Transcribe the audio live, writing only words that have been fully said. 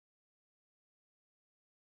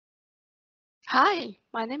Hi,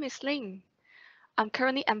 my name is Ling. I'm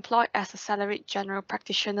currently employed as a salaried general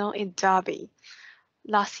practitioner in Derby.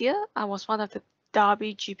 Last year, I was one of the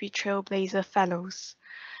Derby GP Trailblazer Fellows.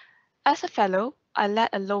 As a fellow, I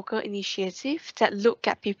led a local initiative that looked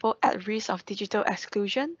at people at risk of digital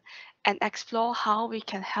exclusion and explore how we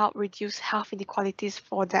can help reduce health inequalities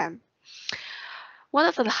for them. One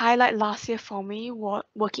of the highlights last year for me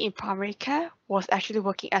working in primary care was actually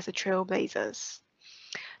working as a trailblazers.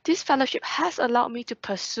 This fellowship has allowed me to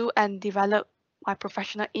pursue and develop my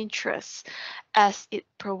professional interests as it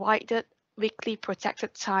provided weekly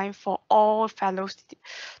protected time for all fellows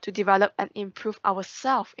to develop and improve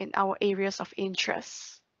ourselves in our areas of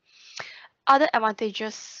interest. Other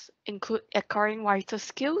advantages include acquiring vital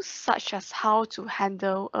skills such as how to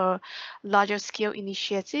handle a larger scale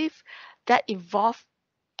initiative that involve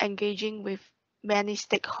engaging with many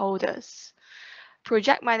stakeholders.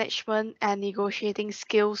 Project management and negotiating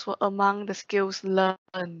skills were among the skills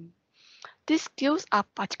learned. These skills are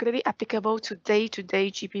particularly applicable to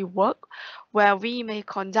day-to-day GP work, where we may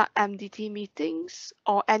conduct MDT meetings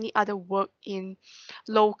or any other work in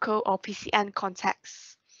local or PCN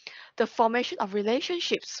contexts. The formation of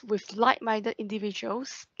relationships with like-minded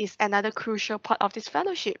individuals is another crucial part of this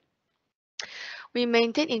fellowship. We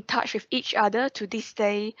maintain in touch with each other to this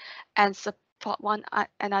day and support one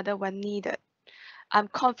another when needed. I'm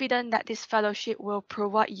confident that this fellowship will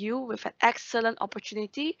provide you with an excellent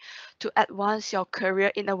opportunity to advance your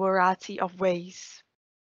career in a variety of ways.